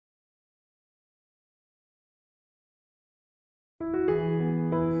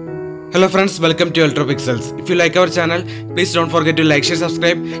Hello friends, welcome to Ledtvrepair. If you like our channel, please don't forget to like, share,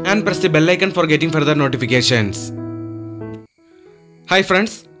 subscribe and press the bell icon for getting further notifications. Hi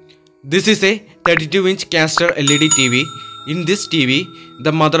friends, this is a 32-inch Castor LED TV. In this TV,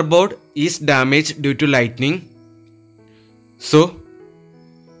 the motherboard is damaged due to lightning. So,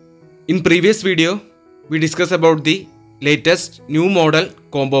 in previous video, we discussed about the latest new model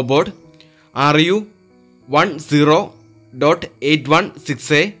combo board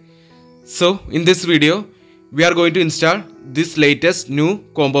RU10.816A. So in this video we are going to install this latest new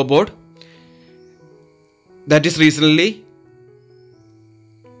combo board that is recently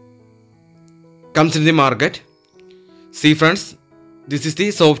comes in the market. See friends, this is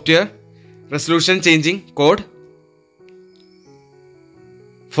the software resolution changing code.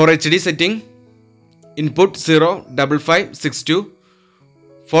 For HD setting, input 05562.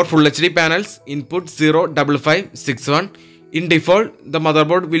 For full HD panels, input 05561. In default, the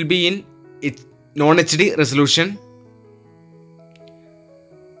motherboard will be in non-HD resolution.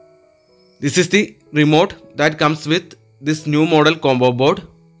 This is the remote that comes with this new model combo board.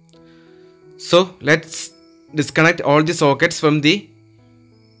 So let's disconnect all the sockets from the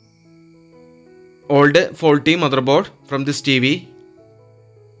old faulty motherboard from this TV.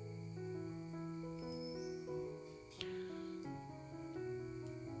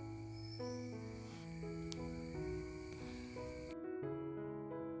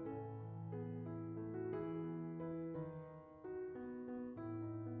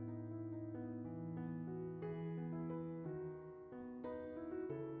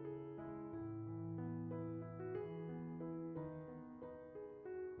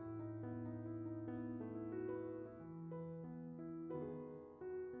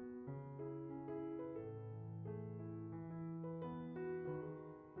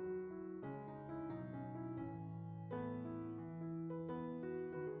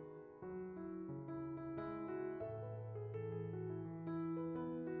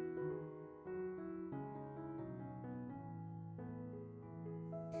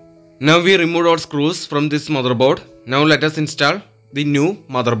 Now we removed all screws from this motherboard. Now let us install the new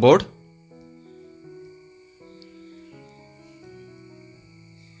motherboard.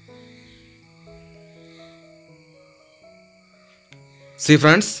 See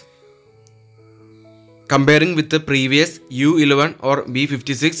friends, comparing with the previous U11 or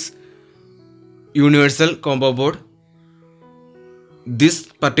B56 Universal combo board, this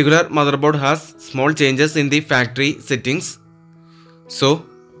particular motherboard has small changes in the factory settings. So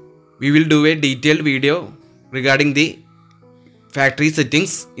we will do a detailed video regarding the factory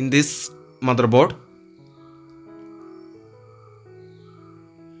settings in this motherboard.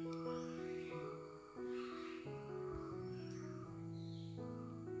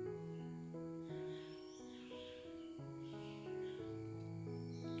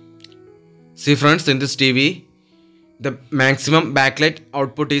 See friends, in this TV, the maximum backlight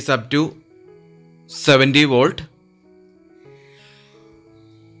output is up to 70 volt.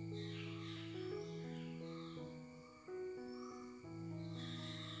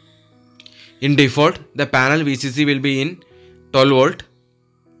 In default, the panel VCC will be in 12 volt.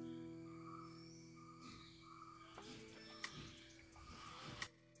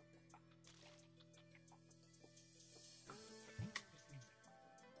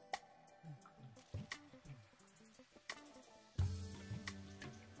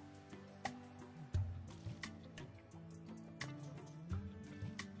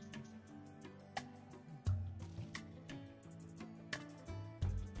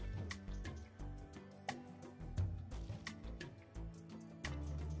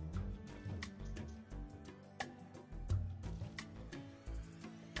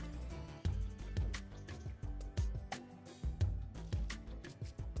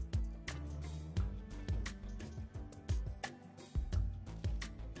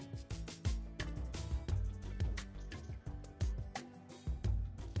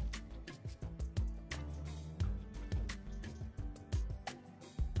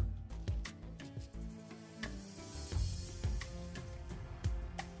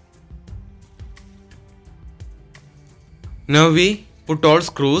 Now we put all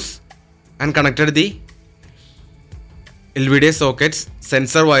screws and connected the LVD sockets,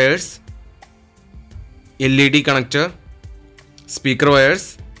 sensor wires, LED connector, speaker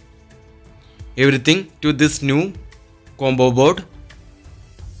wires, everything to this new combo board.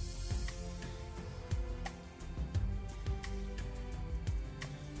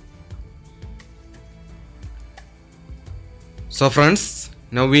 So friends,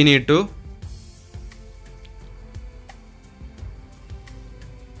 now we need to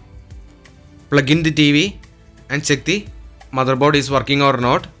plug in the TV and check the motherboard is working or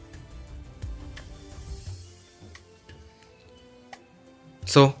not.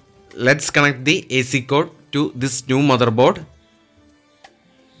 So let's connect the AC cord to this new motherboard.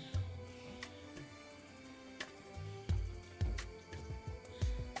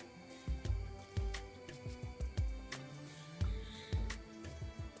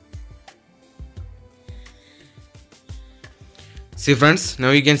 See friends, now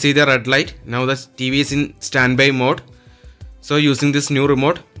you can see the red light. Now the TV is in standby mode. So using this new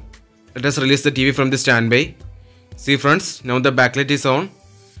remote, let us release the TV from the standby. See friends, now the backlight is on.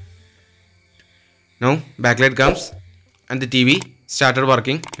 Now backlight comes and the TV started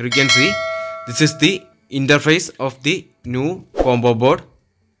working. Here you can see this is the interface of the new combo board.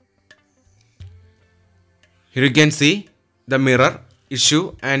 Here you can see the mirror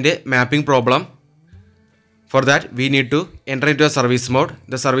issue and a mapping problem. For that we need to enter into a service mode.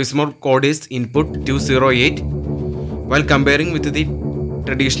 The service mode code is input 208. While comparing with the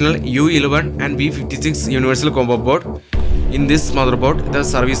traditional U11 and V56 universal combo board, in this motherboard the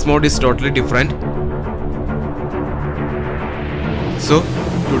service mode is totally different. So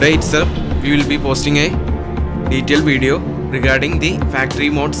today itself we will be posting a detailed video regarding the factory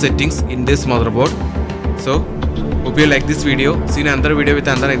mode settings in this motherboard. So hope you like this video. See you in another video with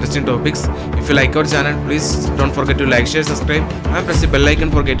another interesting topics. If you like our channel, please don't forget to like, share, subscribe and press the bell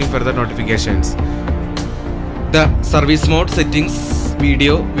icon for getting further notifications. The service mode settings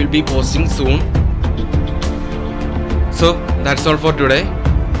video will be posting soon. So that's all for today.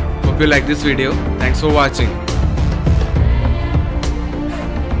 Hope you like this video. Thanks for watching.